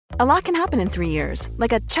A lot can happen in 3 years,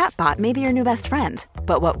 like a chatbot may be your new best friend.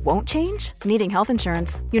 But what won't change? Needing health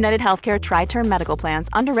insurance. United Healthcare Tri-Term Medical Plans,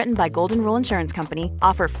 underwritten by Golden Rule Insurance Company,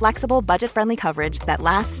 offer flexible, budget-friendly coverage that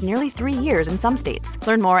lasts nearly 3 years in some states.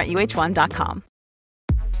 Learn more at uh1.com.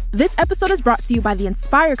 This episode is brought to you by the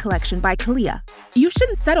Inspire Collection by Kalia. You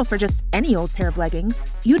shouldn't settle for just any old pair of leggings.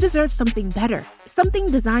 You deserve something better,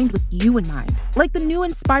 something designed with you in mind, like the new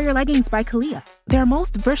Inspire leggings by Kalia. Their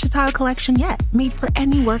most versatile collection yet, made for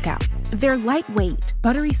any workout. They're lightweight,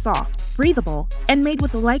 buttery soft, breathable, and made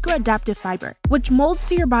with Lycra adaptive fiber, which molds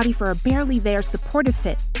to your body for a barely there supportive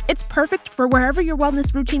fit. It's perfect for wherever your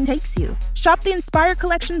wellness routine takes you. Shop the Inspire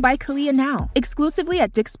Collection by Kalia now, exclusively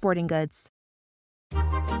at Dick's Sporting Goods.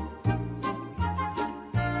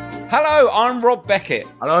 Hello, I'm Rob Beckett.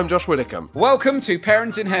 And I'm Josh Widdicombe. Welcome to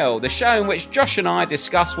Parent in Hell, the show in which Josh and I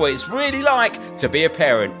discuss what it's really like to be a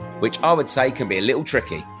parent, which I would say can be a little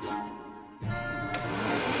tricky.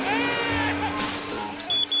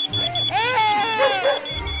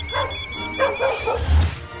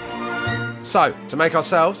 So, to make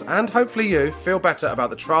ourselves, and hopefully you, feel better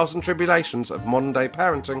about the trials and tribulations of modern-day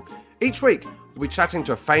parenting, each week we'll be chatting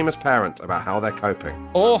to a famous parent about how they're coping.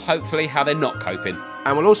 Or hopefully how they're not coping.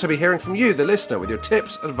 And we'll also be hearing from you, the listener, with your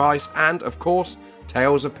tips, advice, and, of course,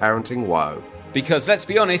 tales of parenting woe. Because, let's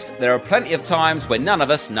be honest, there are plenty of times when none of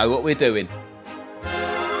us know what we're doing.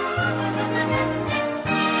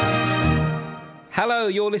 Hello,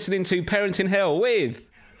 you're listening to Parent in Hell with...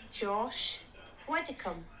 Josh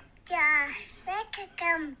Widdicombe. Josh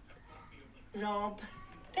Widdicombe. Rob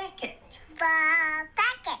Beckett. Bob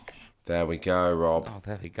Beckett. There we go, Rob. Oh,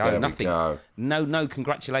 there we go. Nothing. No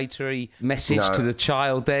congratulatory message to the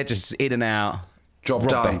child there, just in and out. Job Rob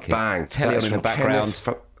done, Beckett. bang. Telly on in the background.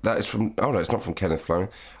 That is from... Oh, no, it's not from Kenneth Fleming.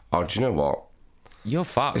 Oh, do you know what? You're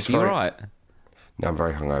fucked. You're right. No, I'm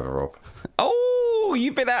very hungover, Rob. Oh,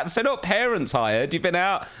 you've been out... So not parents hired. You've been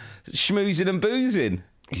out schmoozing and boozing.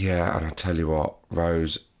 Yeah, and I tell you what,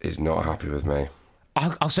 Rose is not happy with me.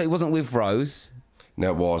 Oh, so it wasn't with Rose?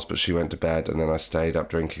 No, it was, but she went to bed, and then I stayed up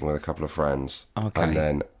drinking with a couple of friends. Okay. And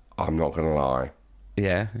then, I'm not going to lie,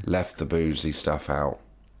 Yeah. left the boozy stuff out,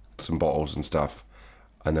 some bottles and stuff,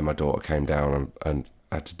 and then my daughter came down and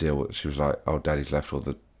had to deal with it. She was like, "Oh, Daddy's left all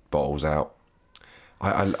the bottles out."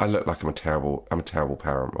 I look like I'm a terrible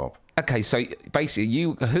parent, Rob. Okay, so basically,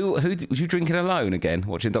 was you drinking alone again,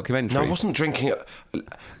 watching documentaries? No, I wasn't drinking.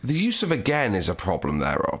 The use of again is a problem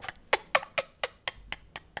there, Rob.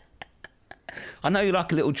 I know you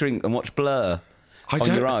like a little drink and watch Blur on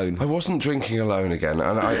your own. I wasn't drinking alone again,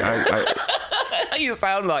 and I You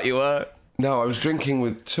sound like you were. No, I was drinking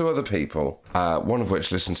with two other people, one of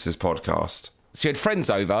which listens to this podcast. So you had friends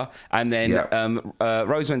over, and then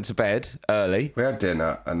Rose went to bed early. We had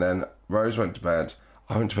dinner, and then Rose went to bed.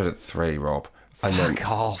 I went to bed at 3, Rob. And Fuck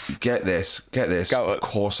off. Get this. Go Of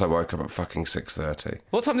course I woke up at fucking 6:30.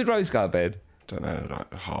 What time did Rose go to bed? Don't know, like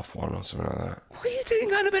 1:30 or something like that. What are you doing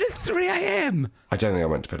going to bed at 3 a.m? I don't think I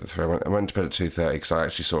went to bed at 3. I went to bed at 2:30 because I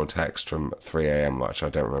actually saw a text from 3 a.m, which I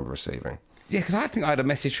don't remember receiving. Yeah, because I think I had a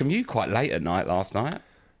message from you quite late at night last night.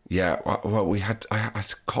 Yeah, well, I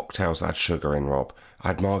had cocktails that had sugar in, Rob. I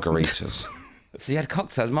had margaritas. So you had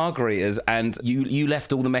cocktails, margaritas, and you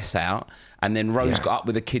left all the mess out, and then Rose got up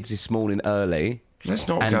with the kids this morning early. Let's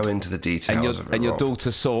not go into the details of it, And your Rob.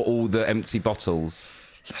 daughter saw all the empty bottles.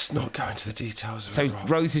 Let's not go into the details of So it,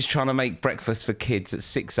 Rob. Rose is trying to make breakfast for kids at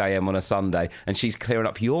 6 a.m. on a Sunday, and she's clearing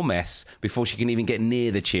up your mess before she can even get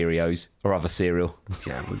near the Cheerios or other cereal.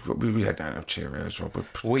 Yeah, we don't have Cheerios, Rob.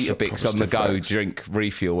 Weetabix on the go, drink,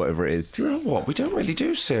 refuel, whatever it is. Do you know what? We don't really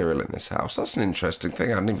do cereal in this house. That's an interesting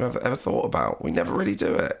thing I hadn't even ever thought about. We never really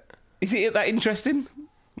do it. Is it that interesting?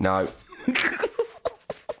 No.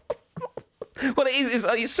 Well,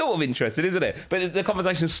 it's sort of interesting, isn't it? But the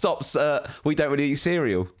conversation stops, we don't really eat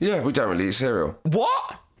cereal. Yeah, we don't really eat cereal.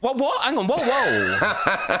 What? What? Hang on, whoa.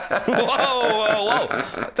 whoa.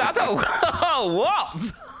 Dado,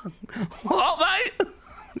 what? What, mate?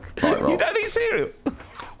 Right, Rob. You don't eat cereal?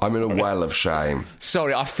 I'm in a well of shame.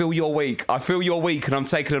 Sorry, I feel you're weak. And I'm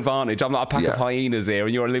taking advantage. I'm like a pack of hyenas here,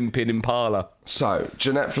 and you're a limping impala. So,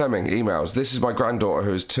 Jeanette Fleming emails, "This is my granddaughter who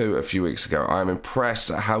was 2 a few weeks ago. I am impressed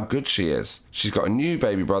at how good she is. She's got a new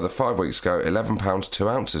baby brother 5 weeks ago, 11 pounds 2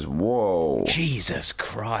 ounces. Whoa. Jesus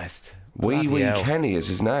Christ. Wee Kenny is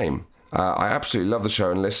his name. I absolutely love the show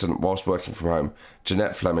and listen whilst working from home.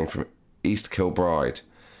 Jeanette Fleming from East Kilbride."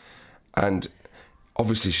 And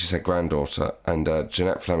obviously she said granddaughter, and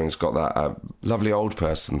Jeanette Fleming's got that lovely old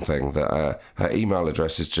person thing that her email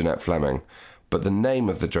address is Jeanette Fleming, but the name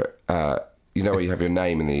of the you know where you have your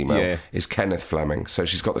name in the email is Kenneth Fleming. So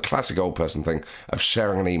she's got the classic old person thing of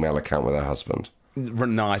sharing an email account with her husband.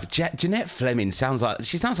 Nice. Jeanette Fleming sounds like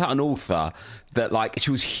an author that, like,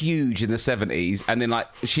 she was huge in the 70s, and then, like,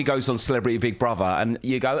 she goes on Celebrity Big Brother, and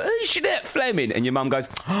you go, oh, Jeanette Fleming, and your mum goes,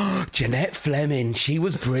 oh, Jeanette Fleming, she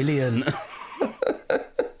was brilliant.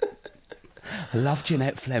 I love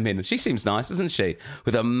Jeanette Fleming. She seems nice, doesn't she?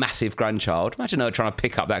 With a massive grandchild. Imagine her trying to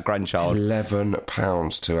pick up that grandchild.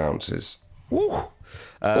 £11 2 ounces. Woo.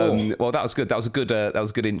 Well, that was good. That was a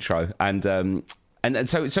good intro. And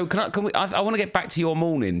so can we? I want to get back to your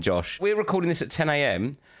morning, Josh. We're recording this at 10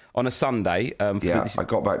 a.m. on a Sunday. I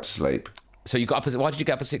got back to sleep. So you got up. Why did you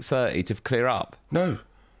get up at 6:30 to clear up? No,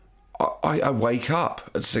 I wake up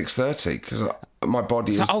at 6:30 because my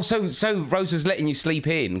body is. So Rose was letting you sleep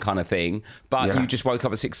in, kind of thing, but you just woke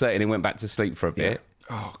up at 6:30 and then went back to sleep for a bit.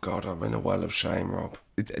 Oh God, I'm in a well of shame, Rob.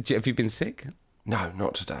 Have you been sick? No,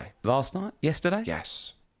 not today. Last night? Yesterday?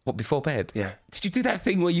 Yes. What, before bed? Yeah. Did you do that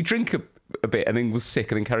thing where you drink a bit and then was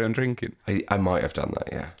sick and then carry on drinking? I might have done that,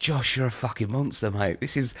 yeah. Josh, you're a fucking monster, mate.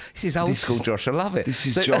 This is old school Josh. I love it. This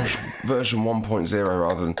is Josh version 1.0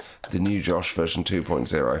 rather than the new Josh version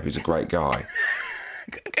 2.0, who's a great guy.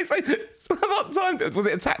 Okay, so what time was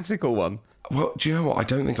it? A tactical one? Well, do you know what? I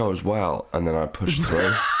don't think I was well, and then I pushed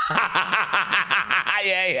through.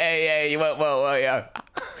 Yeah. You went well, yeah.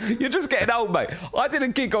 You're just getting old, mate. I did a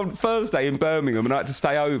gig on Thursday in Birmingham, and I had to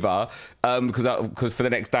stay over because for the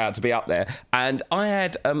next day I had to be up there. And I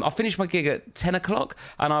finished my gig at 10 o'clock,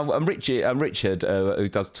 and Richard, who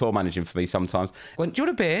does tour managing for me sometimes, went, "Do you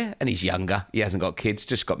want a beer?" And he's younger. He hasn't got kids.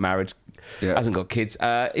 Just got married. Yeah. Hasn't got kids. He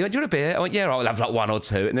went, "Do you want a beer?" I went, "Yeah, I'll have like one or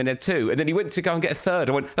two." And then he had two. And then he went to go and get a third.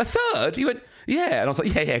 I went, "A third?" He went, "Yeah." And I was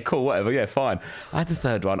like, yeah, cool, whatever. Yeah, fine. I had the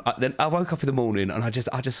third one. Then I woke up in the morning and I just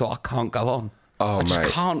thought, I can't go on. I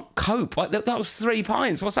just can't cope. That was 3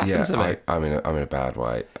 pints. What's happened to me? I'm in a bad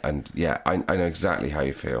way. And yeah, I know exactly how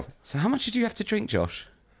you feel. So how much did you have to drink, Josh?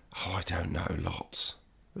 Oh, I don't know. Lots.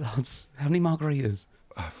 How many margaritas?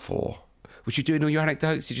 4. Was you doing all your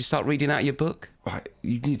anecdotes? Did you start reading out your book? Right,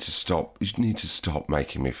 you need to stop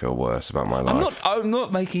making me feel worse about my life. I'm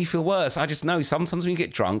not making you feel worse. I just know sometimes when you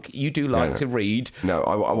get drunk, you do like to read. No,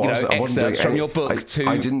 I wasn't excerpts from your book to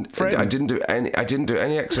friends. I didn't do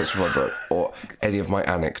any excerpts from my book or any of my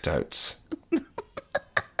anecdotes. But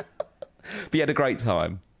you had a great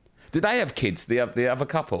time. Did they have kids? The other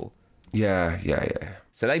couple? Yeah.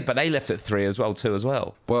 So they left at 3 as well, too, as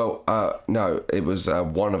well. Well, no, it was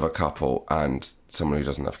one of a couple and someone who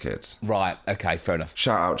doesn't have kids. Right, okay, fair enough.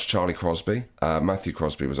 Shout out to Charlie Crosby. Matthew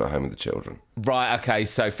Crosby was at home with the children. Right, okay,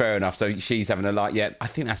 so fair enough. So she's having a light. Yeah, I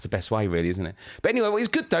think that's the best way, really, isn't it? But anyway, well, it's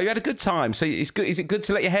good though. You had a good time. So it's good. Is it good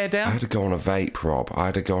to let your hair down? I had to go on a vape, Rob. You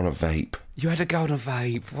had to go on a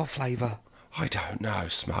vape. What flavour? I don't know.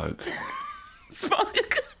 Smoke. Smoke.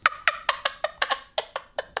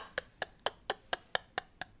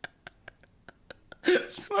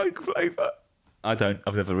 Smoke flavour. I've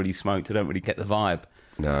never really smoked. I don't really get the vibe.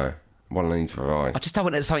 No. One lean for eye. I just don't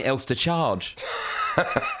want something else to charge.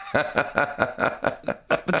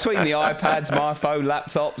 Between the iPads, my phone,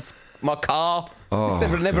 laptops, my car.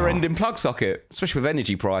 It's never ending plug socket, especially with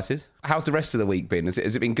energy prices. How's the rest of the week been? Has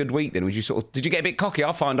it been a good week then? Did you get a bit cocky?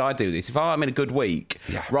 I find I do this. If I'm in a good week,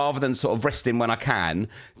 rather than sort of resting when I can,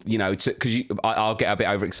 because I'll get a bit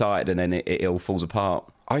overexcited and then it all falls apart.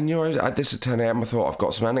 I knew I had this at 10 a.m. I thought, I've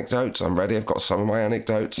got some anecdotes. I'm ready. I've got some of my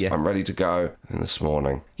anecdotes. Yeah. I'm ready to go. And this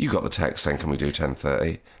morning, you got the text saying, "Can we do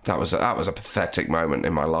 10:30?" That was a pathetic moment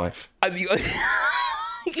in my life.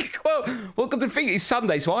 Well, the thing is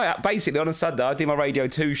Sunday, so basically on a Sunday I do my Radio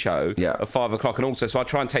 2 show at 5 o'clock, and also so I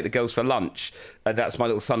try and take the girls for lunch, and that's my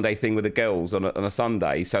little Sunday thing with the girls on a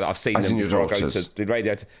Sunday, so that I've seen them before I go to the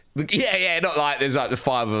Radio 2. Yeah, not like there's like the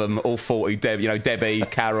 5 of them, all 40, Debbie,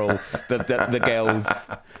 Carol, the girls.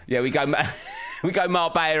 Yeah, we go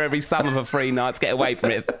Marbella every summer for 3 nights, get away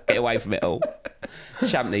from it all.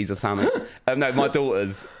 Champneys or something. No, my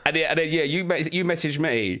daughters. And then you messaged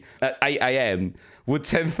me at 8 a.m. Would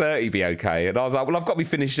 10:30 be okay? And I was like, well, I've got to be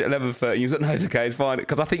finished at 11:30. You was like, no, it's okay, it's fine.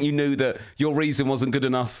 Because I think you knew that your reason wasn't good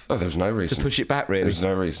enough. Oh, there was no reason to push it back. Really, there's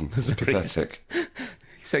no reason. It's pathetic.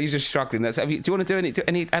 So you're just struggling. Do you want to do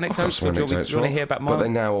any anecdotes? I've got some anecdotes. Do you want to hear about mine? But they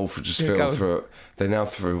now all just feel through. They now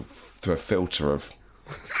through a filter of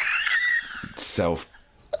self.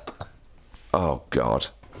 Oh God.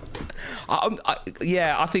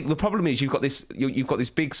 I think the problem is you've got this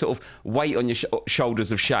big sort of weight on your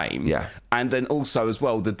shoulders of shame. Yeah. And then also as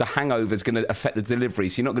well, the hangover is going to affect the delivery,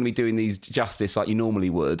 so you're not going to be doing these justice like you normally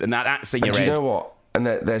would, and that's in your head. Do you know what? And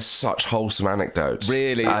there's such wholesome anecdotes.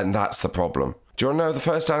 Really? And that's the problem. Do you want to know the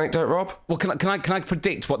first anecdote, Rob? Well, can I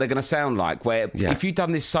predict what they're going to sound like? Where if you'd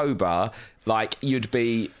done this sober, like you'd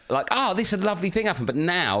be like, oh, this is a lovely thing happened. But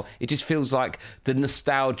now it just feels like the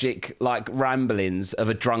nostalgic like ramblings of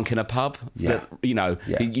a drunk in a pub. Yeah. That,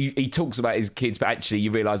 he talks about his kids, but actually you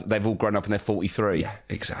realise they've all grown up and they're 43. Yeah,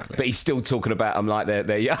 exactly. But he's still talking about them like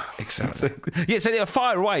they're young. Exactly. So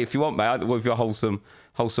fire away if you want, mate, with your wholesome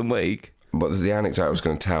week. But the anecdote I was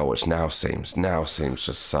going to tell, which now seems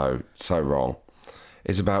just so wrong,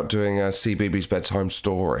 is about doing a CBeebies bedtime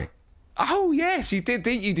story. Oh yes, you did,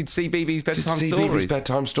 didn't you? Did CBeebies bedtime story? CBeebies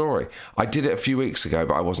bedtime story. I did it a few weeks ago,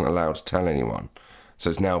 but I wasn't allowed to tell anyone, so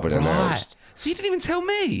it's now been announced. So you didn't even tell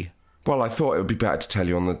me. Well, I thought it would be better to tell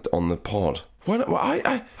you on the pod.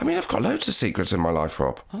 I mean, I've got loads of secrets in my life,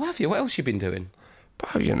 Rob. Oh, have you? What else you been doing?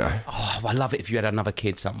 Oh, you know. Oh, I love it if you had another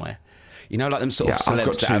kid somewhere. You know, like them sort of celebs I've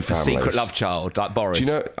got that have a secret love child, like Boris. Do you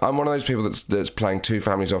know, I'm one of those people that's playing two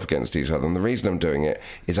families off against each other, and the reason I'm doing it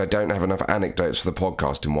is I don't have enough anecdotes for the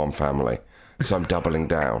podcast in one family, so I'm doubling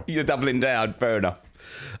down. You're doubling down, fair enough.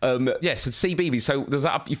 So CBeebies, so there's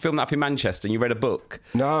that you filmed that up in Manchester and you read a book?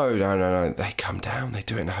 No. They come down, they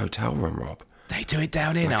do it in a hotel room, Rob. They do it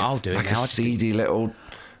down here. I'll do it now. Like a seedy little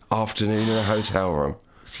afternoon in a hotel room.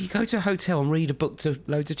 So you go to a hotel and read a book to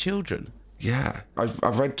loads of children? Yeah,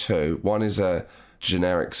 I've read two. One is a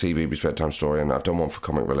generic CBeebies bedtime story, and I've done one for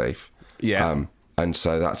Comic Relief. Yeah. And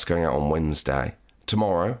so that's going out on Wednesday.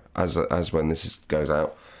 Tomorrow, as when this goes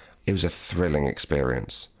out, it was a thrilling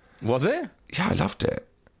experience. Was it? Yeah, I loved it.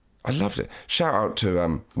 Shout out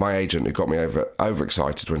to my agent who got me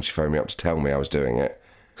overexcited when she phoned me up to tell me I was doing it.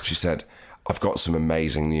 She said, I've got some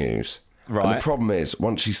amazing news. Right. And the problem is,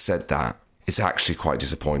 once she said that, it's actually quite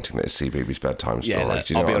disappointing that it's CBeebies bedtime story. Yeah,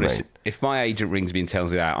 do you know what I mean? If my agent rings me and tells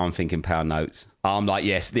me that, I'm thinking pound notes. I'm like,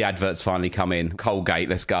 yes, the advert's finally come in. Colgate,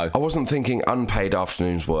 let's go. I wasn't thinking unpaid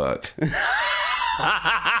afternoons work.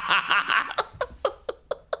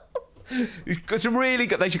 Got some really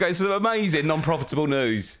good. They should go some amazing non-profitable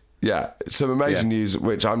news. Yeah, some amazing news,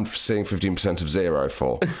 which I'm seeing 15% of zero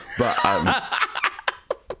for. But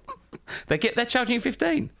they're charging you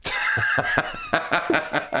 15.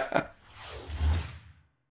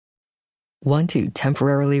 Want to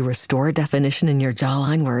temporarily restore definition in your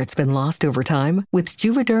jawline where it's been lost over time? With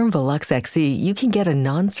Juvederm Volux XC, you can get a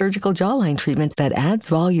non-surgical jawline treatment that adds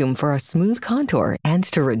volume for a smooth contour and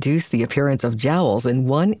to reduce the appearance of jowls in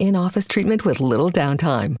one in-office treatment with little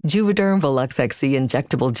downtime. Juvederm Volux XC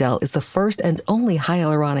injectable gel is the first and only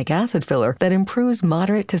hyaluronic acid filler that improves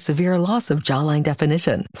moderate to severe loss of jawline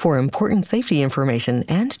definition. For important safety information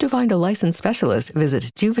and to find a licensed specialist, visit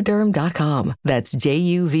Juvederm.com. That's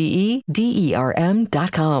JUVEDERM.com.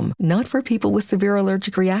 Not for people with severe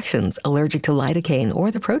allergic reactions, allergic to lidocaine, or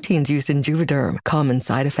the proteins used in Juvederm. Common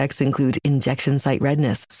side effects include injection site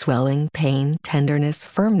redness, swelling, pain, tenderness,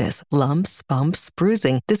 firmness, lumps, bumps,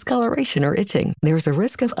 bruising, discoloration, or itching. There's a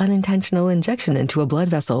risk of unintentional injection into a blood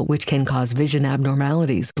vessel, which can cause vision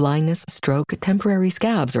abnormalities, blindness, stroke, temporary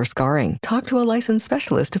scabs, or scarring. Talk to a licensed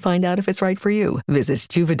specialist to find out if it's right for you. Visit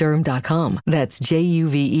Juvederm.com. That's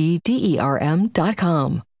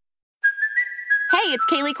JUVEDERM.com. Hey, it's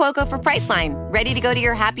Kaylee Cuoco for Priceline. Ready to go to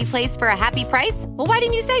your happy place for a happy price? Well, why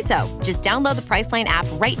didn't you say so? Just download the Priceline app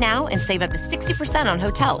right now and save up to 60% on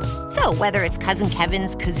hotels. So whether it's Cousin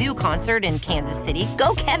Kevin's Kazoo Concert in Kansas City,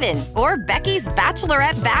 go Kevin, or Becky's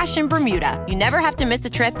Bachelorette Bash in Bermuda, you never have to miss a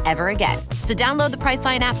trip ever again. So download the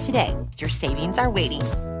Priceline app today. Your savings are waiting.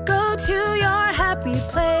 Go to your happy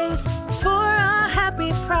place for a happy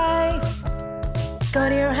price. Go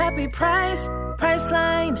to your happy price,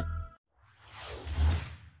 Priceline.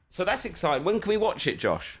 So that's exciting. When can we watch it,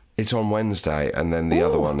 Josh? It's on Wednesday, and then the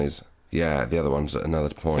other one is... Yeah, the other one's at another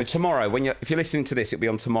point. So tomorrow, if you're listening to this, it'll be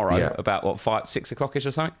on tomorrow, about, 6 o'clock-ish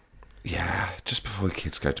or something? Yeah, just before the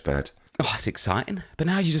kids go to bed. Oh, that's exciting. But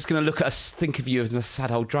now you're just going to look at us, think of you as a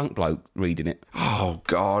sad old drunk bloke reading it. Oh,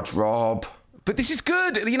 God, Rob. But this is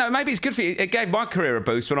good. You know, maybe it's good for you. It gave my career a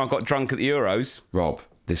boost when I got drunk at the Euros. Rob,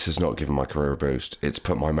 this has not given my career a boost. It's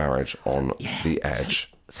put my marriage on the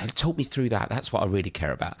edge. So talk me through that. That's what I really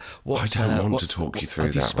care about. I don't want to talk you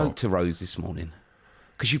through that. You spoke to Rose this morning?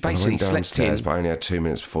 Because you basically slept in. I went downstairs, but I only had 2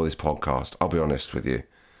 minutes before this podcast. I'll be honest with you.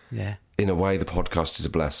 Yeah. In a way, the podcast is a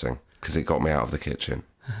blessing because it got me out of the kitchen.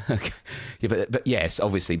 Okay. Yeah, but yes,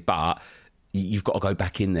 obviously, but you've got to go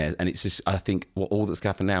back in there, and it's just. I think all that's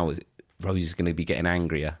happened now is Rose is going to be getting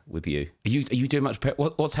angrier with you. Are you doing much?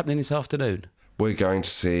 What's happening this afternoon? We're going to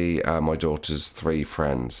see my daughter's 3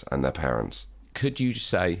 friends and their parents. Could you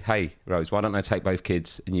say, hey, Rose, why don't I take both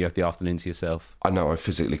kids and you have the afternoon to yourself? I know, I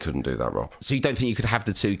physically couldn't do that, Rob. So you don't think you could have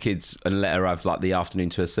the 2 kids and let her have, the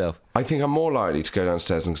afternoon to herself? I think I'm more likely to go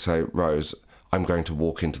downstairs and say, Rose, I'm going to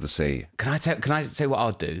walk into the sea. Can I tell you what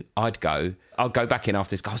I'd do? I'll go back in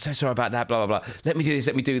after this. Go, I'm so sorry about that, blah, blah, blah. Let me do this,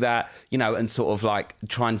 let me do that. You know, and sort of like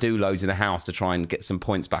try and do loads in the house to try and get some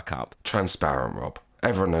points back up. Transparent, Rob.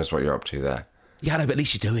 Everyone knows what you're up to there. Yeah, I know, but at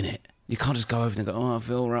least you're doing it. You can't just go over and go, oh, I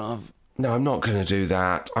feel rough. No, I'm not going to do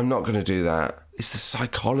that. It's the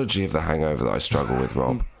psychology of the hangover that I struggle with,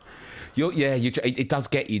 Rob. It does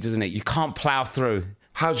get you, doesn't it? You can't plough through.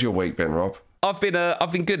 How's your week been, Rob? I've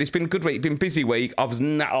been good. It's been a good week. It's been a busy week. I was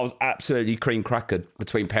absolutely cream crackered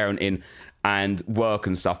between parenting and work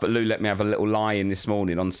and stuff. But Lou let me have a little lie-in this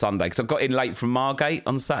morning on Sunday because I got in late from Margate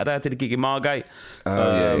on Saturday. I did a gig in Margate.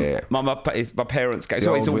 Yeah. My parents came. It's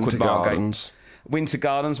always awkward, Margate. Winter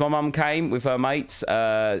Gardens. My mum came with her mates.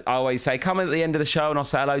 I always say, come in at the end of the show and I'll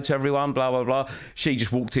say hello to everyone, blah, blah, blah. She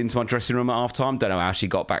just walked into my dressing room at half-time. Don't know how she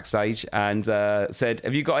got backstage. And said,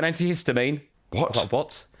 have you got an antihistamine? What? I was like,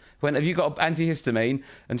 what? Went, have you got antihistamine?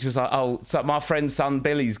 And she was like, oh, so my friend's son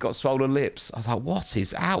Billy's got swollen lips. I was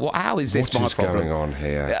like, how is this my problem? What is going on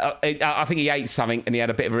here? I think he ate something and he had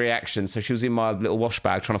a bit of a reaction. So she was in my little wash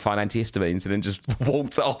bag trying to find antihistamines and then just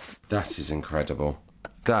walked off. That is incredible.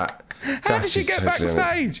 How did she get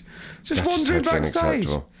backstage? Just wandering backstage.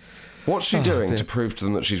 What's she doing to prove to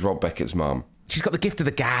them that she's Rob Beckett's mum? She's got the gift of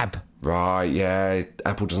the gab. Right, yeah.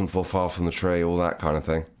 Apple doesn't fall far from the tree, all that kind of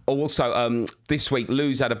thing. Also, this week,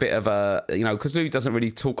 Lou's had a bit of a, because Lou doesn't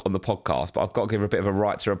really talk on the podcast, but I've got to give her a bit of a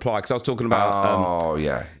right to reply, because I was talking about...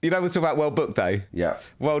 yeah. We were talking about World Book Day. Yeah.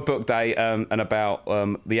 World Book Day and about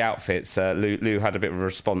the outfits. Lou had a bit of a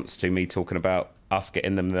response to me talking about us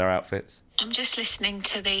getting them their outfits. I'm just listening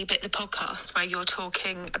to the bit of the podcast where you're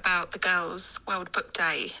talking about the girls' World Book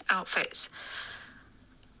Day outfits.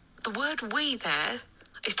 The word we there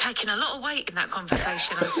is taking a lot of weight in that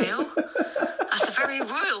conversation, I feel. That's a very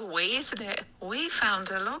royal we, isn't it? We found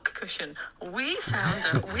a log cushion. We found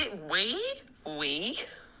a... We?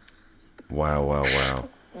 Wow.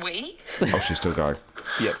 We? Oh, she's still going.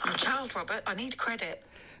 Yep. I'm a child, Robert. I need credit.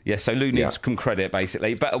 Yeah, so Lou needs some credit,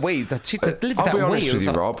 basically. But she delivered I'll that be honest with you,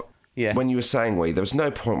 like, Rob. Yeah. When you were saying we, there was no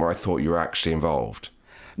point where I thought you were actually involved.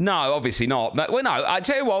 No, obviously not. Well, no, I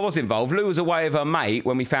tell you what, I was involved. Lou was away with her mate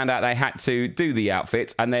when we found out they had to do the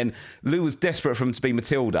outfits, and then Lou was desperate for him to be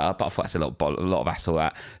Matilda, but I thought that's a lot of hassle,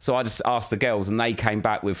 that. So I just asked the girls, and they came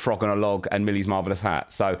back with Frog on a Log and Millie's Marvellous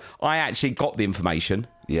Hat. So I actually got the information.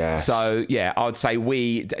 Yes. So, yeah, I would say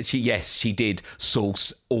she did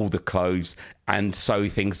source all the clothes and sew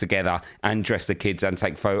things together and dress the kids and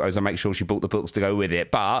take photos and make sure she bought the books to go with it.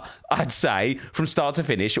 But I'd say from start to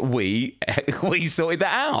finish, we sorted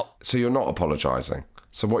that out. So you're not apologising.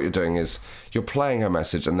 So what you're doing is you're playing her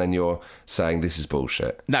message and then you're saying this is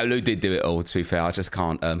bullshit. No, Lou did do it all, to be fair. I just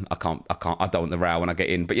can't, I don't want the row when I get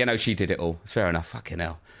in. But, she did it all. It's fair enough. Fucking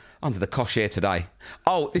hell. Under the cosh here today.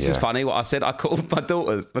 Oh, this is funny what I said. I called my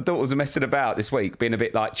daughters. My daughters were messing about this week, being a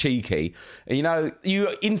bit like cheeky. And,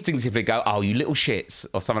 you instinctively go, oh, you little shits,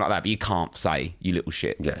 or something like that, but you can't say you little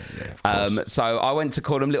shits. Yeah, of course. So I went to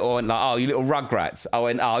call them oh, you little rugrats. I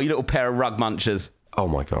went, oh, you little pair of rug munchers. Oh,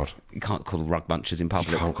 my God. You can't call them rug munchers in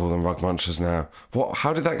public. You can't call them rug munchers now. What?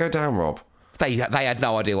 How did that go down, Rob? They had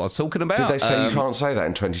no idea what I was talking about. Did they say you can't say that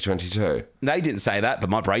in 2022? They didn't say that,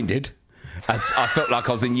 but my brain did. As I felt like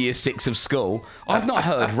I was in year 6 of school. I've not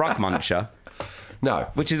heard rug muncher. No.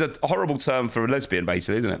 Which is a horrible term for a lesbian,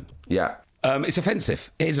 basically, isn't it? Yeah. It's offensive.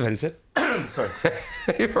 It is offensive. Sorry.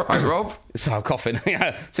 You're right, Rob. So I'm coughing.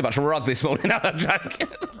 Too much rug this morning. I drank.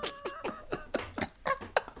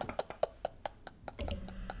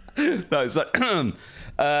 No, so...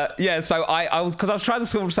 so I was trying to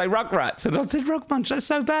sort of say rugrats, and I said rug munch. That's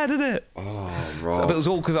so bad, isn't it? Oh, Rob. So, but it was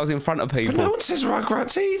all because I was in front of people. But no one says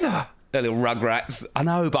rugrats either. They're little rugrats. I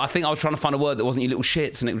know, but I think I was trying to find a word that wasn't you little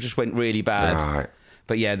shits, and it just went really bad. Right.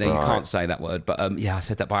 But you can't say that word. But I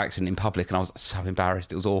said that by accident in public, and I was so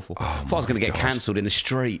embarrassed. It was awful. I thought I was going to get cancelled in the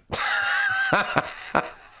street.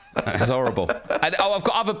 That's horrible. And I've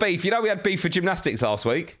got other beef. We had beef for gymnastics last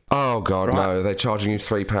week. Oh God, no! They're charging you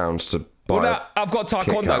 £3 to buy. Well, no, I've got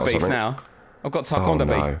taekwondo beef now. I've got taekwondo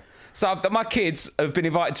beef. So my kids have been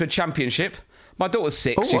invited to a championship. My daughter's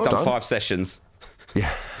 6. She's done 5 sessions.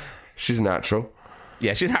 Yeah, she's natural.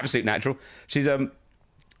 Yeah, she's an absolute natural. She's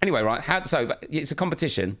anyway, right? So it's a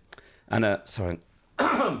competition, and sorry.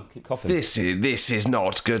 Keep coughing. This is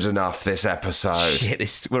not good enough, this episode.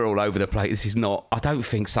 Shit, we're all over the place. This is not... I don't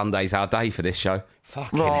think Sunday's our day for this show.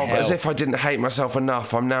 Fucking Rob, hell. as if I didn't hate myself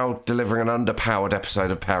enough, I'm now delivering an underpowered episode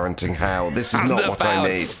of Parenting Hell. This is not what I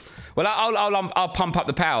need. Well, I'll pump up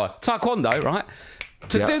the power. Taekwondo, right?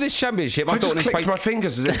 To do this championship, I just clicked my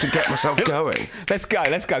fingers as if to get myself going. Let's go.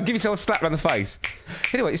 Give yourself a slap around the face.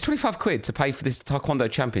 Anyway, it's £25 to pay for this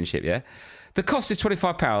Taekwondo championship, yeah? The cost is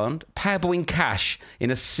 £25, payable in cash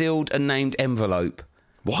in a sealed and named envelope.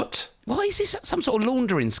 What? Why is this some sort of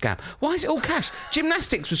laundering scam? Why is it all cash?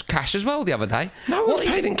 Gymnastics was cash as well the other day. No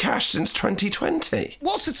one's paid in cash since 2020.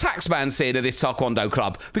 What's the tax man seeing of this Taekwondo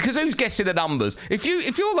club? Because who's guessing the numbers? If you're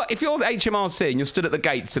the HMRC and you're stood at the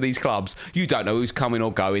gates to these clubs, you don't know who's coming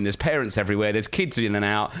or going. There's parents everywhere. There's kids in and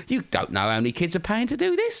out. You don't know how many kids are paying to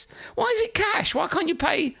do this. Why is it cash? Why can't you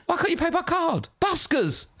pay by card?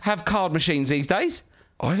 Buskers have card machines these days.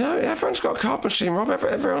 I know, everyone's got a card machine, Rob.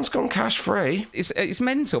 Everyone's gone cash-free. It's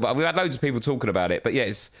mental, but we've had loads of people talking about it. But yeah,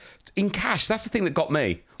 it's in cash. That's the thing that got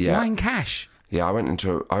me. Yeah. Why in cash? Yeah, I went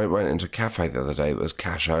into a cafe the other day that was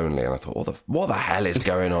cash only, and I thought, what the hell is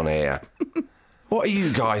going on here? What are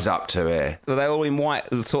you guys up to here? Are they all in white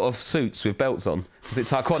sort of suits with belts on? Was it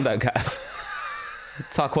Taekwondo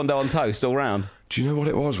Taekwondo on toast all round? Do you know what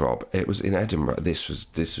it was, Rob? It was in Edinburgh. This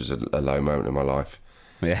was a low moment in my life.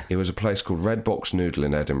 Yeah. It was a place called Red Box Noodle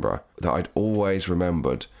in Edinburgh that I'd always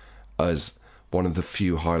remembered as one of the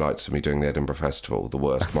few highlights of me doing the Edinburgh Festival, the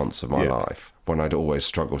worst months of my life, when I'd always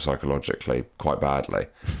struggle psychologically quite badly.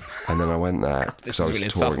 And then I went there because I was really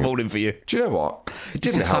touring. tough morning for you. Do you know what? It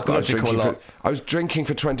didn't help that I was drinking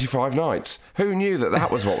for 25 nights. Who knew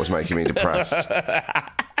that was what was making me depressed?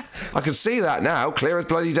 I can see that now, clear as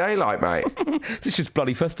bloody daylight, mate. This is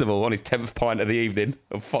bloody festival on his 10th pint of the evening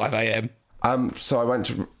at 5 a.m. So I went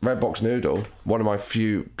to Red Box Noodle, one of my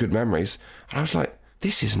few good memories, and I was like,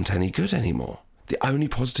 this isn't any good anymore. The only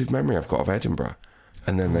positive memory I've got of Edinburgh.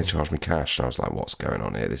 And then they charged me cash, and I was like, what's going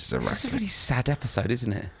on here? This is a racket. This is a really sad episode,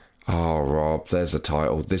 isn't it? Oh, Rob, there's the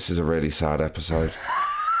title. This is a really sad episode.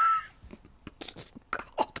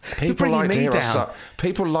 God, people like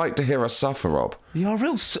to hear us suffer, Rob. You're a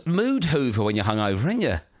real mood hoover when you're hungover, aren't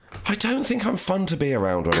you? I don't think I'm fun to be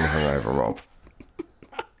around when I'm hungover, Rob.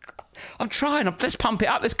 I'm trying. Let's pump it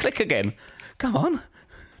up. Let's click again. Come on.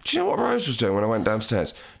 Do you know what Rose was doing when I went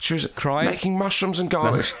downstairs? She was crying, making mushrooms and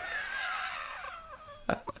garlic.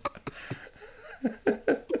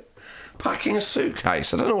 Packing a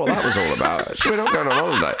suitcase. I don't know what that was all about. Should we not going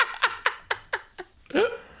on holiday?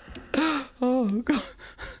 Oh, God.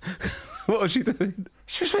 What was she doing?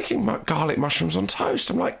 She was making garlic mushrooms on toast.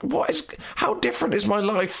 I'm like, how different is my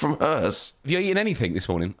life from hers? Have you eaten anything this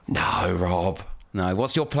morning? No, Rob. No.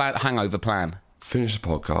 What's your hangover plan? Finish the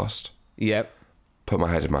podcast. Yep. Put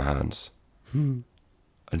my head in my hands. And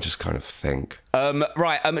just kind of think.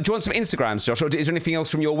 Right. Do you want some Instagrams, Josh? Or is there anything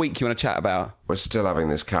else from your week you want to chat about? We're still having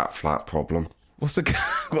this cat flap problem. What's the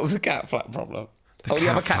cat flap problem? The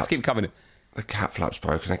other cats keep coming in. The cat flap's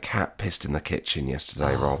broken. A cat pissed in the kitchen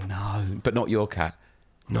yesterday, Rob. No, but not your cat.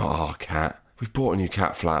 Not our cat. We've bought a new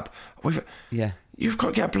cat flap. Yeah. You've got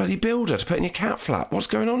to get a bloody builder to put in your cat flap. What's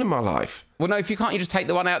going on in my life? Well, no, if you can't, you just take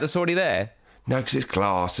the one out that's already there. No, because it's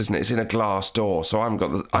glass, isn't it? It's in a glass door, so I haven't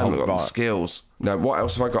got the skills. No, what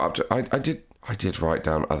else have I got up to? I did write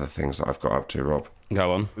down other things that I've got up to, Rob.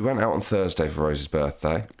 Go on. We went out on Thursday for Rose's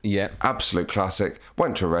birthday. Yeah. Absolute classic.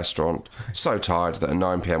 Went to a restaurant. So tired that at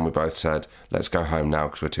 9 p.m. we both said, let's go home now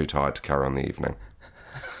because we're too tired to carry on the evening.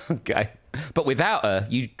 Okay. But without her,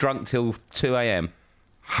 you drunk till 2 a.m.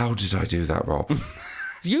 How did I do that, Rob?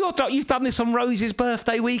 You've done this on Rose's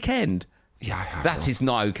birthday weekend? Yeah, I have. That is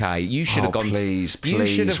not okay. You should have gone. Please, you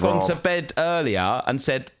should have gone to bed earlier and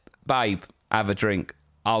said, "Babe, have a drink.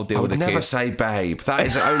 I'll deal with the kids." I would never say babe. That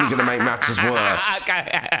is only going to make matters worse.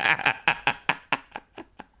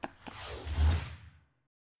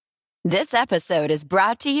 This episode is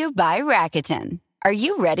brought to you by Rakuten. Are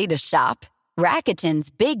you ready to shop? Rakuten's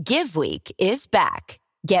Big Give Week is back.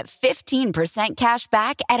 Get 15% cash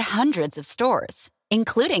back at hundreds of stores,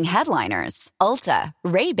 including headliners, Ulta,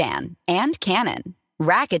 Ray-Ban, and Canon.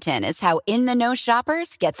 Rakuten is how in-the-know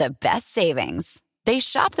shoppers get the best savings. They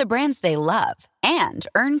shop the brands they love and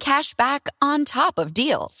earn cash back on top of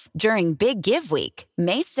deals during Big Give Week,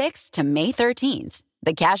 May 6th to May 13th.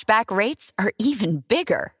 The cashback rates are even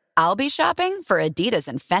bigger. I'll be shopping for Adidas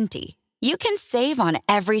and Fenty. You can save on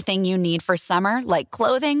everything you need for summer, like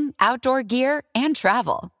clothing, outdoor gear, and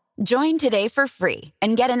travel. Join today for free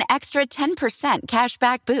and get an extra 10%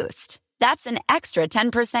 cashback boost. That's an extra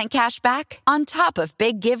 10% cash back on top of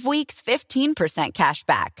Big Give Week's 15% cash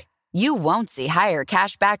back. You won't see higher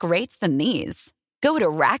cashback rates than these. Go to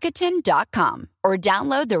Rakuten.com or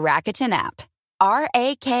download the Rakuten app.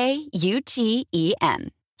 RAKUTEN.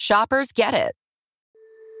 Shoppers get it.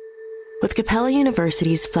 With Capella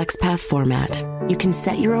University's FlexPath format, you can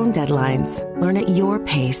set your own deadlines, learn at your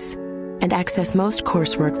pace, and access most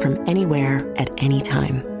coursework from anywhere at any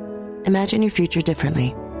time. Imagine your future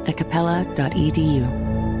differently at capella.edu.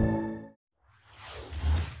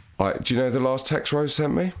 Right, do you know the last text Rose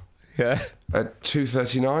sent me? Yeah. At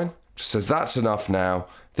 2:39? Just says, that's enough now.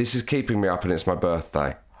 This is keeping me up and it's my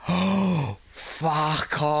birthday. Oh,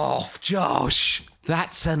 fuck off, Josh.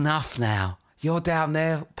 That's enough now. You're down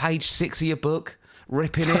there, page 6 of your book,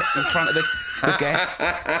 ripping it in front of the guest.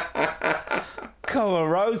 Come on,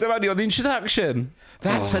 Rose, I'm only on the introduction.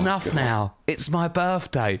 That's enough God. Now. It's my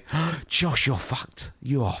birthday. Josh, you're fucked.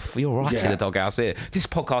 You're off. You're right in the doghouse here. This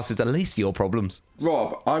podcast is the least of your problems.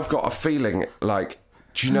 Rob, I've got a feeling like,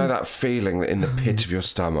 do you know that feeling in the pit of your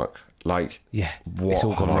stomach? Like, what it's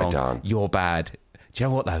all gone have wrong. I done? You're bad. Do you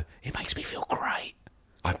know what, though? It makes me feel great.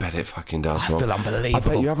 I bet it fucking does. I feel unbelievable. I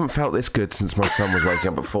bet you haven't felt this good since my son was waking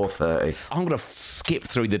up at 4:30. I'm going to skip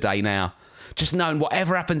through the day now. Just knowing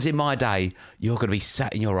whatever happens in my day, you're going to be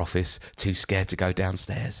sat in your office, too scared to go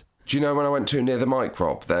downstairs. Do you know when I went too near the mic,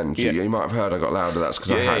 Rob, then? You might have heard I got louder. That's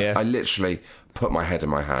because I literally put my head in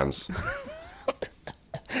my hands.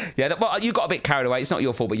 Yeah, well, you got a bit carried away. It's not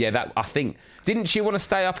your fault, but that I think... Didn't she want to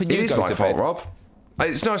stay up and you go to bed? It is my fault, Rob.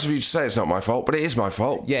 It's nice of you to say it's not my fault, but it is my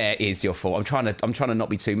fault. Yeah, it is your fault. I'm trying to not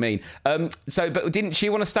be too mean. But didn't she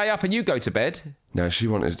want to stay up and you go to bed? No, she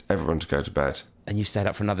wanted everyone to go to bed. And you stayed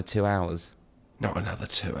up for another 2 hours? Not another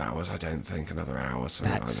 2 hours, I don't think. Another hour.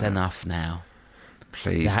 That's enough now.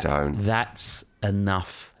 Please don't. That's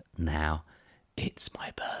enough now. It's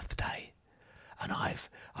my birthday. And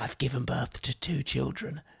I've given birth to 2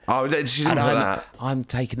 children. Oh, she didn't put that. I'm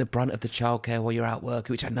taking the brunt of the childcare while you're out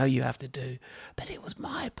working, which I know you have to do. But it was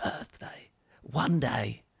my birthday. One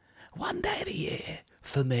day of the year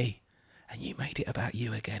for me. And you made it about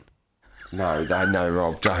you again. No,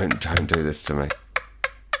 Rob, don't do this to me.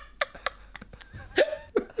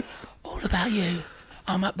 All about you.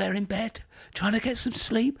 I'm up there in bed, trying to get some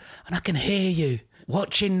sleep, and I can hear you.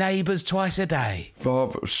 Watching Neighbours twice a day.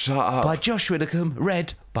 Rob, shut up. By Josh Widdicombe,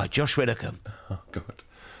 read by Josh Widdicombe. Oh, God.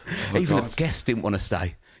 Even the guests didn't want to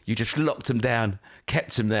stay. You just locked them down,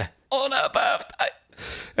 kept them there on her birthday.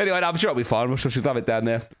 Anyway, I'm sure it'll be fine. I'm sure she'll have it down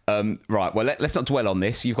there. Right, well, let's not dwell on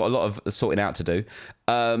this. You've got a lot of sorting out to do.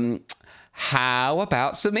 How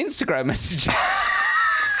about some Instagram messages?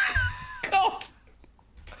 God.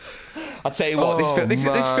 I'll tell you what, this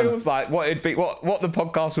feels like what the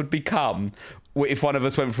podcast would become if one of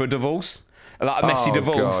us went for a divorce. Like a messy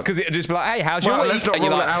divorce. Because it would just be like, hey, how's your week? Let's not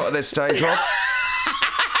rule it out at this stage, Rob.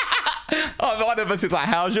 One of us is like,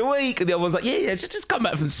 how's your week? And the other one's like, yeah, just come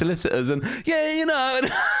back from solicitors and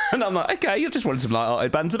and I'm like, okay, you just wanted some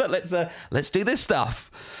light-hearted banter, but let's do this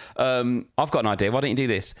stuff. I've got an idea. Why don't you do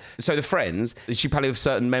this? So the friends, is she probably with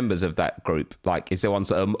certain members of that group? Like, is there one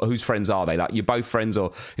whose friends are they? Like, you're both friends,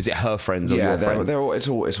 or is it her friends or your friends? They're all, it's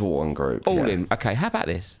all one group. All in. Okay, how about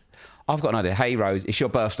this? I've got an idea. Hey, Rose, it's your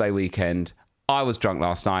birthday weekend. I was drunk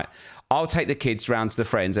last night. I'll take the kids round to the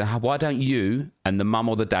friends, and why don't you and the mum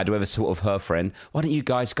or the dad, whoever's sort of her friend, why don't you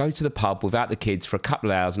guys go to the pub without the kids for a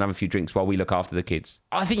couple of hours and have a few drinks while we look after the kids?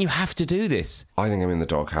 I think you have to do this. I think I'm in the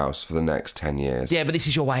doghouse for the next 10 years. Yeah, but this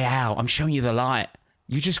is your way out. I'm showing you the light.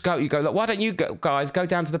 You go, look, why don't you guys go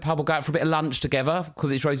down to the pub or go out for a bit of lunch together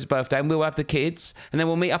because it's Rose's birthday and we'll have the kids and then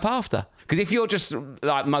we'll meet up after. Because if you're just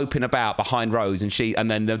like moping about behind Rose and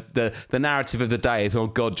then the narrative of the day is, oh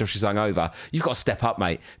God, Josh is hungover, you've got to step up,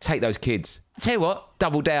 mate. Take those kids. I tell you what,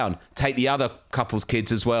 double down. Take the other couple's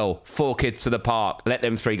kids as well. 4 kids to the park. Let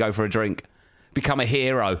them 3 go for a drink. Become a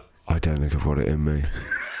hero. I don't think I've got it in me.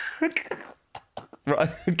 Right,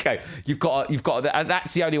 okay. You've got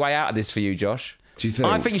that's the only way out of this for you, Josh. Do you think?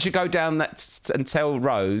 I think you should go down and tell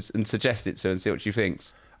Rose and suggest it to her and see what she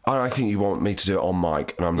thinks. I think you want me to do it on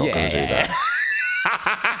mic, and I'm not going to do that.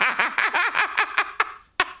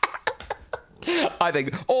 I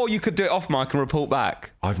think, or you could do it off mic and report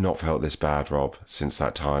back. I've not felt this bad, Rob, since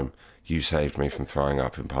that time you saved me from throwing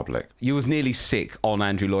up in public. You was nearly sick on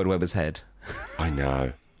Andrew Lloyd Webber's head. I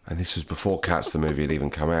know, and this was before Cats the movie had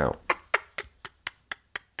even come out.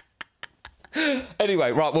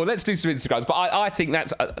 Anyway, right, well, let's do some Instagrams. But I think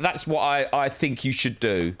that's what I think you should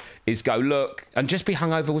do, is go look and just be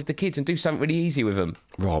hungover with the kids and do something really easy with them.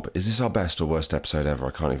 Rob, is this our best or worst episode ever?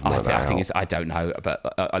 I can't even work that out. I don't know, but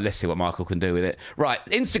let's see what Michael can do with it. Right,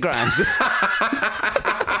 Instagrams.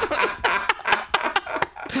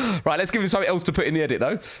 Right, let's give him something else to put in the edit,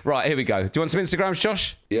 though. Right, here we go. Do you want some Instagrams,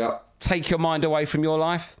 Josh? Yeah. take your mind away from your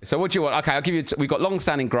life? So what do you want? Okay, I'll give you... We've got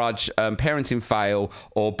long-standing grudge, parenting fail,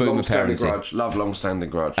 or boomer long-standing parenting. Grudge. Love long-standing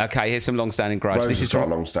grudge. Okay, here's some long-standing grudge. Rose This is got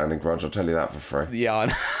long-standing grudge, I'll tell you that for free.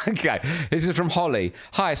 Yeah, okay. This is from Holly.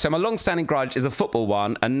 Hi, so my long-standing grudge is a football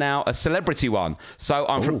one and now a celebrity one. So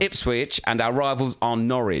I'm from Ipswich and our rivals are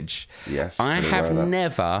Norwich. Yes. I have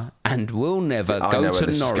never and will never go to Norwich. I know where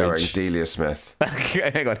this is going, Delia Smith.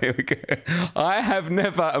 Okay, hang on, here we go. I have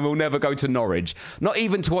never and will never go to Norwich. Not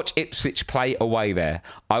even to watch Ipswich play away there.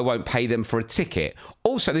 I won't pay them for a ticket.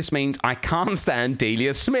 Also, this means I can't stand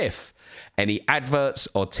Delia Smith. Any adverts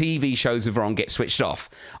or TV shows with her on get switched off.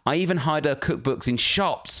 I even hide her cookbooks in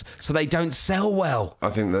shops so they don't sell well. I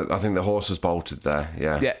think the horse has bolted there.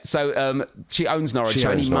 Yeah. Yeah. So she owns Norwich. She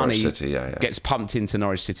owns Any Norwich money City, yeah. gets pumped into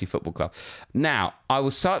Norwich City Football Club. Now, I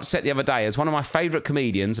was so upset the other day as one of my favourite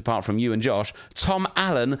comedians, apart from you and Josh, Tom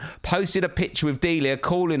Allen, posted a picture with Delia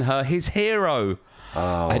calling her his hero.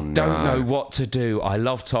 Oh, I don't know what to do. I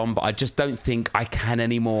love Tom, but I just don't think I can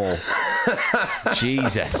anymore.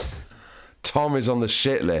 Jesus. Tom is on the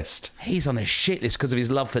shit list. He's on the shit list because of his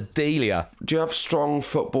love for Delia. Do you have strong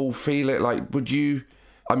football feeling? Like, would you...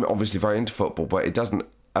 I'm obviously very into football, but it doesn't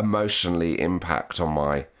emotionally impact on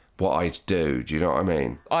what I'd do. Do you know what I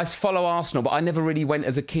mean? I follow Arsenal, but I never really went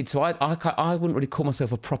as a kid, so I wouldn't really call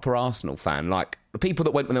myself a proper Arsenal fan. Like, the people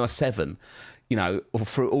that went when they were 7... you know,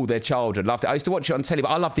 through all their childhood, loved it. I used to watch it on telly, but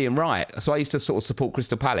I loved Ian Wright. So I used to sort of support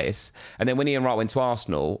Crystal Palace. And then when Ian Wright went to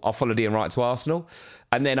Arsenal, I followed Ian Wright to Arsenal.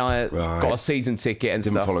 And then I got a season ticket and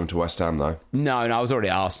Didn't stuff. follow him to West Ham, though? No, I was already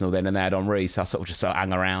at Arsenal then, and they had Henry, so I sort of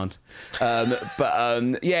hang around.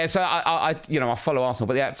 Yeah, so I follow Arsenal.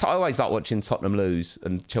 But yeah, I always like watching Tottenham lose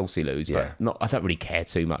and Chelsea lose. Yeah. But I don't really care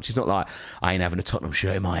too much. It's not like I ain't having a Tottenham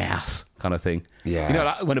shirt in my house kind of thing. Yeah. You know,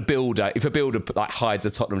 like when if a builder like hides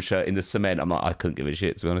a Tottenham shirt in the cement, I'm like, I couldn't give a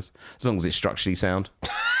shit, to be honest. As long as it's structurally sound.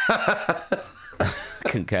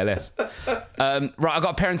 Couldn't care less. Right, I've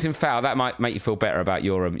got a parenting foul. That might make you feel better about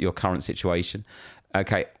your current situation.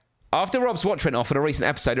 Okay. After Rob's watch went off in a recent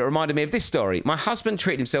episode, it reminded me of this story. My husband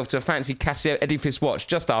treated himself to a fancy Casio Edifice watch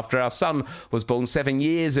just after our son was born 7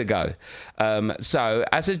 years ago. So,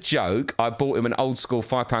 as a joke, I bought him an old-school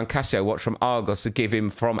 £5 Casio watch from Argos to give him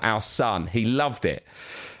from our son. He loved it.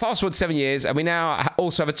 Fast forward 7 years, and we now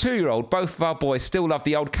also have a 2-year-old. Both of our boys still love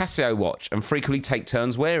the old Casio watch and frequently take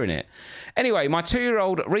turns wearing it. Anyway, my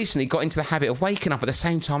 2-year-old recently got into the habit of waking up at the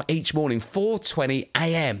same time each morning, 4:20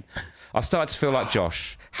 a.m. I started to feel like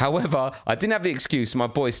Josh. However, I didn't have the excuse my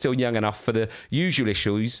boy's still young enough for the usual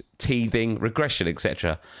issues, teething, regression,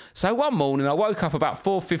 etc. So one morning I woke up about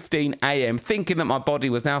 4:15 a.m. thinking that my body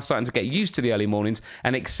was now starting to get used to the early mornings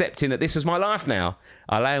and accepting that this was my life now.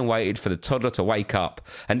 I lay and waited for the toddler to wake up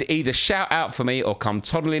and either shout out for me or come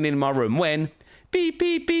toddling in my room when... beep,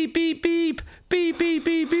 beep, beep, beep, beep, beep, beep,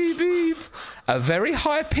 beep, beep, beep. A very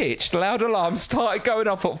high-pitched, loud alarm started going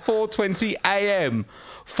off at 4:20 a.m,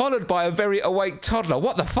 followed by a very awake toddler.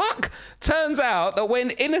 What the fuck? Turns out that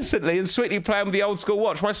when innocently and sweetly playing with the old-school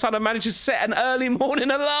watch, my son had managed to set an early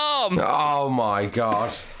morning alarm. Oh, my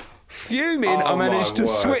God. Fuming, I managed to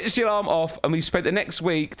switch the alarm off, and we spent the next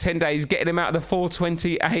week, 10 days, getting him out of the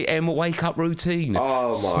 4:20 a.m. wake-up routine.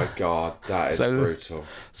 Oh, my God, that is brutal.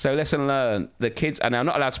 So lesson learned. The kids are now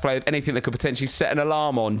not allowed to play with anything that could potentially set an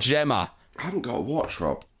alarm on. Gemma. I haven't got a watch,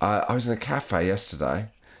 Rob. I was in a cafe yesterday.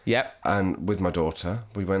 Yep. And with my daughter,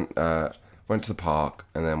 we went to the park,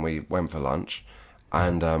 and then we went for lunch,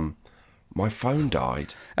 and my phone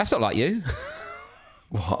died. That's not like you.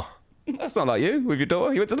 What? That's not like you with your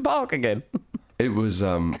daughter. You went to the park again. It was,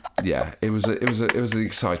 it was an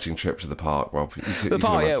exciting trip to the park, Rob. The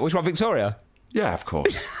park, yeah. Which one, Victoria? Yeah, of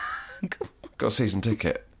course. Got a season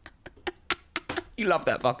ticket. You love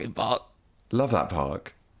that fucking park. Love that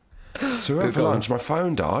park. So we went for lunch. My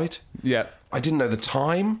phone died. Yeah. I didn't know the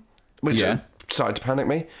time, which started to panic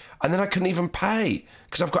me. And then I couldn't even pay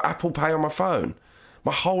because I've got Apple Pay on my phone.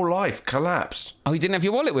 My whole life collapsed. Oh, you didn't have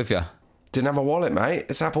your wallet with you? Didn't have my wallet, mate.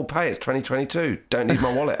 It's Apple Pay. It's 2022. Don't need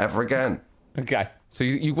my wallet ever again. Okay. So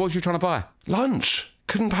what was you trying to buy? Lunch.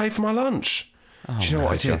 Couldn't pay for my lunch. Oh, do you know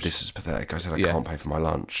what I did? Josh. This is pathetic. I said, I can't pay for my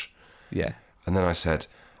lunch. Yeah. And then I said,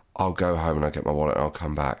 I'll go home and I'll get my wallet and I'll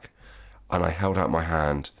come back. And I held out my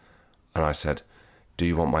hand and I said, do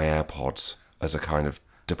you want my AirPods as a kind of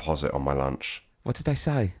deposit on my lunch? What did they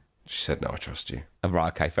say? She said, no, I trust you. Oh, right,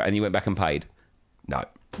 okay. Fair. And you went back and paid? No.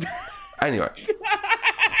 Anyway.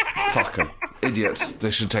 Fuck them. Idiots.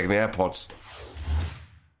 They should have taken the AirPods.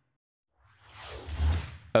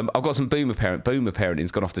 I've got some boomer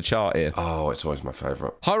parenting's gone off the chart here. Oh, it's always my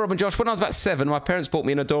favourite. Hi, Rob and Josh. When I was about 7, my parents bought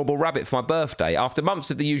me an adorable rabbit for my birthday. After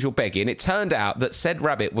months of the usual begging, it turned out that said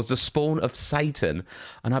rabbit was the spawn of Satan,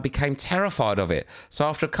 and I became terrified of it. So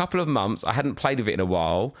after a couple of months, I hadn't played with it in a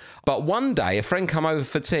while. But one day, a friend came over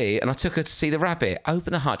for tea, and I took her to see the rabbit,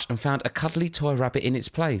 opened the hutch, and found a cuddly toy rabbit in its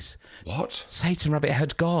place. What? Satan rabbit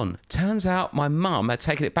had gone. Turns out my mum had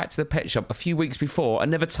taken it back to the pet shop a few weeks before and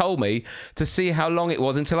never told me to see how long it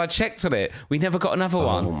was until I checked on it. We never got another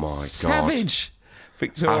one. Oh, my God. Savage.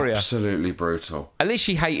 Victoria. Absolutely brutal. At least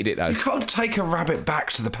she hated it, though. You can't take a rabbit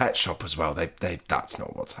back to the pet shop as well. That's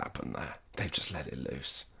not what's happened there. They've just let it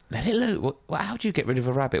loose. Let it loose? Well, how do you get rid of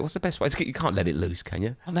a rabbit? What's the best way to get... You can't let it loose, can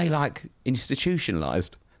you? Aren't they, like,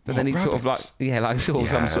 institutionalised? But then he's sort of like... Yeah, like sort of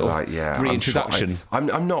some sort of reintroduction.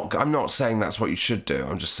 I'm not saying that's what you should do.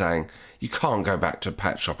 I'm just saying you can't go back to a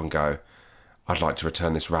pet shop and go, I'd like to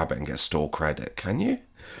return this rabbit and get store credit. Can you?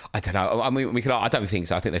 I don't know. I mean, we could. I don't think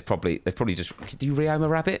so. I think they've probably just. Do you rehome a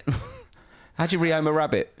rabbit? How do you rehome a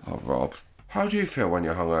rabbit? Oh, Rob, how do you feel when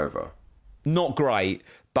you're hungover? Not great,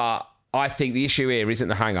 but I think the issue here isn't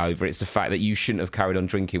the hangover. It's the fact that you shouldn't have carried on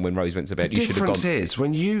drinking when Rose went to bed. The difference is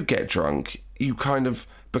when you get drunk, you kind of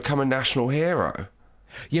become a national hero.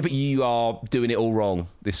 Yeah, but you are doing it all wrong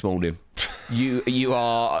this morning. You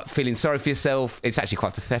are feeling sorry for yourself. It's actually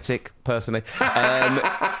quite pathetic, personally.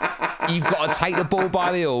 You've got to take the ball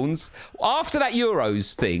by the horns. After that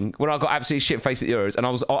Euros thing, when I got absolutely shit-faced at the Euros, and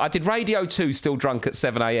I did Radio 2 still drunk at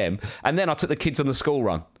 7 a.m, and then I took the kids on the school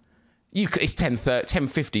run. It's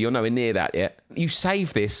 10:50, you're nowhere near that yet. You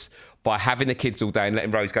save this by having the kids all day and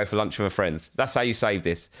letting Rose go for lunch with her friends. That's how you save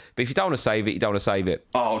this. But if you don't want to save it, you don't want to save it.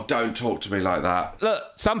 Oh, don't talk to me like that. Look,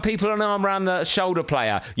 some people are an arm around the shoulder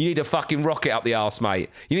player. You need a fucking rocket up the arse, mate.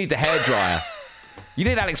 You need the hairdryer. You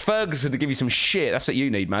need Alex Ferguson to give you some shit. That's what you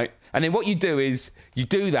need, mate. And then what you do is you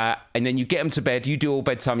do that, and then you get them to bed. You do all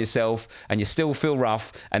bedtime yourself, and you still feel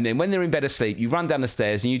rough. And then when they're in bed asleep, you run down the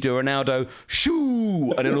stairs and you do a Ronaldo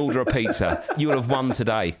shoo and then order a pizza. You will have won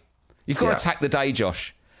today. You've got to attack the day,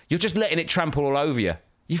 Josh. You're just letting it trample all over you.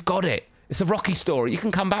 You've got it. It's a Rocky story. You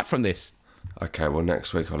can come back from this. Okay, well,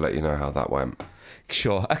 next week I'll let you know how that went.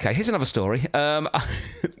 Sure. Okay, here's another story.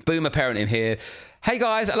 Boomer parenting here. Hey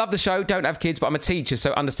guys, I love the show, don't have kids, but I'm a teacher,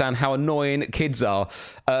 so understand how annoying kids are.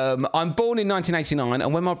 I'm born in 1989,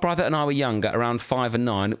 and when my brother and I were younger, around 5 and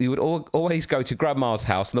 9, we would always go to Grandma's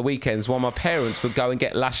house on the weekends while my parents would go and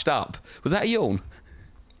get lashed up. Was that a yawn?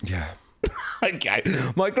 Yeah. Okay.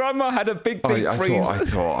 My grandma had a big deep freezer.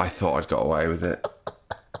 I thought I'd got away with it.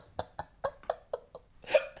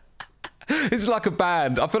 It's like a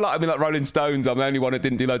band. I feel like I'm in like Rolling Stones. I'm the only one that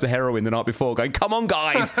didn't do loads of heroin the night before. Going, come on,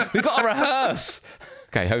 guys, we've got to rehearse.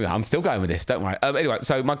 Okay, I'm still going with this. Don't worry. Anyway,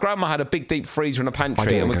 so my grandma had a big deep freezer in a pantry. I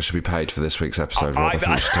don't think I should be paid for this week's episode, Rob. I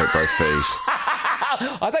think you should take both fees.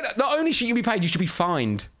 I don't know. Not only should you be paid, you should be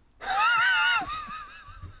fined.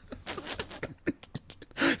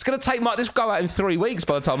 It's going to take this will go out in 3 weeks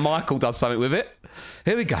by the time Michael does something with it.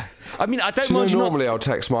 Here we go. I mean, I don't mind. Normally, I'll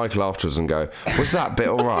text Michael afterwards and go, "Was that bit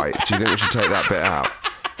all right? Do you think we should take that bit out?"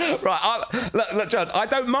 Right, look, John. I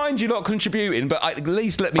don't mind you not contributing, but at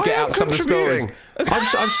least let me get out some of the stories.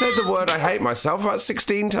 I've said the word "I hate myself" about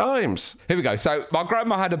 16 times. Here we go. So my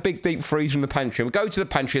grandma had a big deep freezer in the pantry. We'd go to the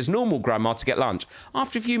pantry as normal grandma to get lunch.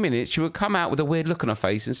 After a few minutes, she would come out with a weird look on her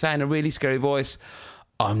face and say in a really scary voice,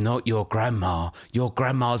 "I'm not your grandma. Your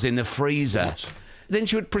grandma's in the freezer." What? Then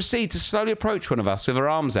she would proceed to slowly approach one of us with her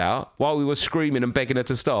arms out while we were screaming and begging her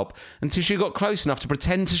to stop until she got close enough to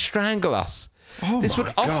pretend to strangle us. This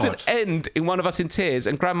would often end in one of us in tears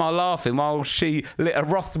and Grandma laughing while she lit a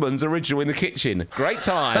Rothman's original in the kitchen. Great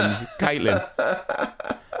times, Caitlin.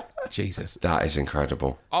 Jesus. That is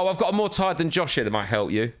incredible. Oh, I've got a more tired than Josh here that might help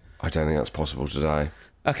you. I don't think that's possible today.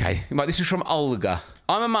 Okay, this is from Olga.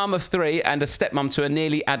 I'm a mum of 3 and a stepmum to a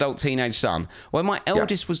nearly adult teenage son. When my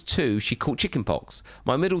eldest was 2, she caught chickenpox.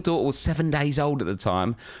 My middle daughter was 7 days old at the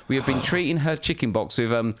time. We have been treating her chickenpox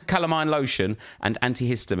with calamine lotion and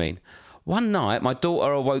antihistamine. One night, my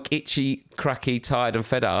daughter awoke itchy, cracky, tired and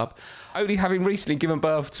fed up. Only having recently given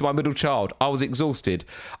birth to my middle child, I was exhausted.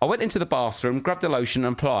 I went into the bathroom, grabbed the lotion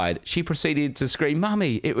and applied. She proceeded to scream,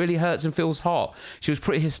 "Mummy, it really hurts and feels hot." She was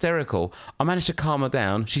pretty hysterical. I managed to calm her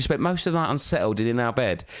down. She spent most of the night unsettled in our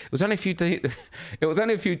bed. It was only a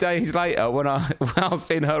few days later when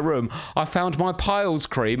whilst in her room, I found my Piles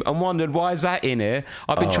cream and wondered, why is that in here?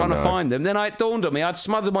 I've been trying to find them. Then it dawned on me I'd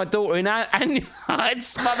smothered my daughter in anusol.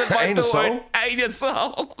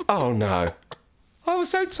 Oh no. I was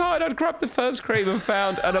so tired, I'd grabbed the first cream and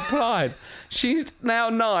found and applied. She's now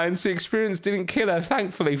 9, so the experience didn't kill her,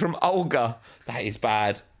 thankfully, from Olga. That is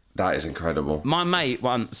bad. That is incredible. My mate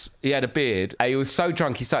once, he had a beard. He was so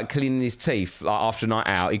drunk, he started cleaning his teeth like, after a night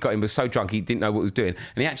out. He was so drunk, he didn't know what he was doing.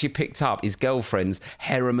 And he actually picked up his girlfriend's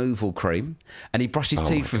hair removal cream and he brushed his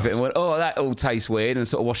teeth with it and went, oh, that all tastes weird, and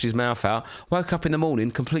sort of washed his mouth out. Woke up in the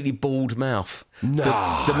morning, completely bald mouth.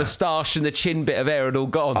 No. The moustache and the chin bit of hair had all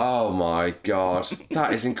gone. Oh, my God.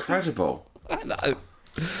 That is incredible. I know.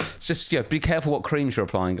 It's just, be careful what creams you're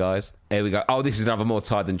applying, guys. Here we go. Oh, this is another more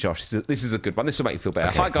tired than Josh. This is a good one. This will make you feel better.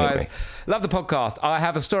 Okay, hi, guys. Love the podcast. I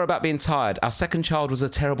have a story about being tired. Our second child was a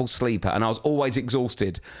terrible sleeper and I was always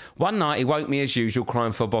exhausted. One night, he woke me as usual,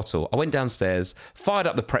 crying for a bottle. I went downstairs, fired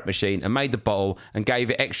up the prep machine and made the bottle and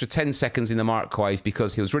gave it extra 10 seconds in the microwave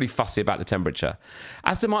because he was really fussy about the temperature.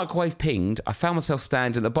 As the microwave pinged, I found myself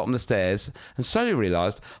standing at the bottom of the stairs and slowly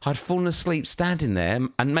realised I'd fallen asleep standing there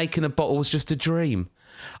and making a bottle was just a dream.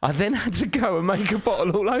 I then had to go and make a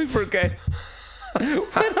bottle all over again. When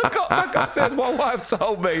I got back upstairs, my wife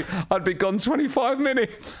told me I'd be gone 25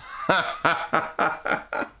 minutes.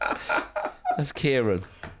 That's Kieran.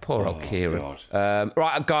 Poor old Kieran.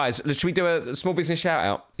 Right, guys, should we do a small business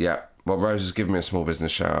shout-out? Yeah. Well, Rose has given me a small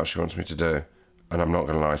business shout-out she wants me to do. And I'm not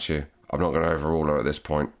going to lie to you. I'm not going to overrule her at this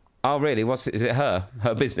point. Oh, really? Is it her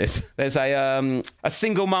business? There's a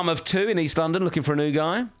single mum of 2 in East London looking for a new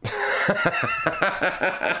guy.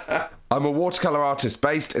 I'm a watercolour artist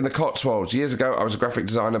based in the Cotswolds. Years ago, I was a graphic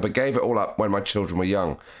designer, but gave it all up when my children were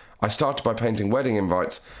young. I started by painting wedding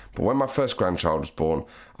invites, but when my first grandchild was born,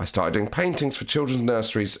 I started doing paintings for children's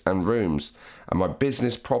nurseries and rooms, and my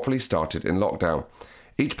business properly started in lockdown.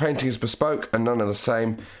 Each painting is bespoke and none are the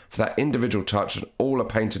same for that individual touch, and all are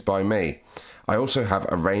painted by me. I also have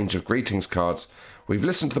a range of greetings cards. We've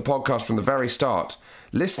listened to the podcast from the very start,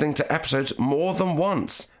 listening to episodes more than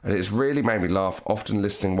once, and it's really made me laugh, often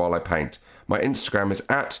listening while I paint. My Instagram is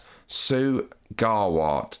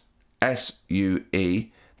 @SueGarwart,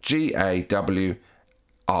 SUEGAW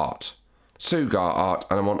art. Sugar Art,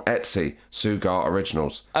 and I'm on Etsy, Sugar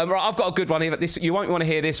Originals. Right, I've got a good one here. You won't want to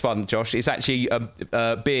hear this one, Josh. It's actually a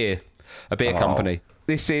beer company.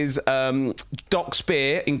 This is Doc's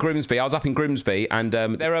Beer in Grimsby. I was up in Grimsby, and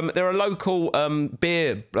they're a local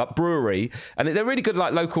beer brewery, and they're a really good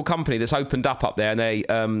local company that's opened up there, and they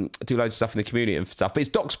do loads of stuff in the community and stuff. But it's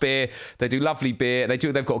Doc's Beer. They do lovely beer.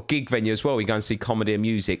 They've got a gig venue as well. You go and see comedy and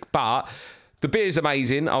music, but the beer is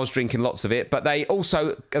amazing. I was drinking lots of it, but they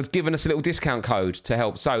also have given us a little discount code to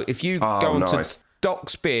help. So if you go on to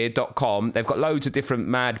docsbeer.com, they've got loads of different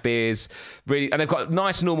mad beers, really, and they've got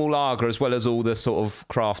nice normal lager as well as all the sort of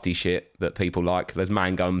crafty shit that people like. There's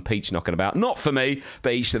mango and peach knocking about. Not for me,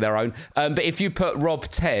 but each to their own. But if you put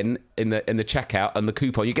Rob10 in the checkout and the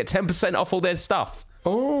coupon, you get 10% off all their stuff.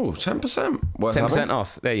 Oh, 10%. Worth 10% having.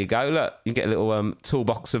 off. There you go. Look, you get a little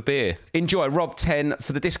toolbox of beer. Enjoy. Rob10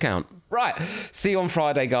 for the discount. Right. See you on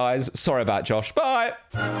Friday, guys. Sorry about Josh. Bye.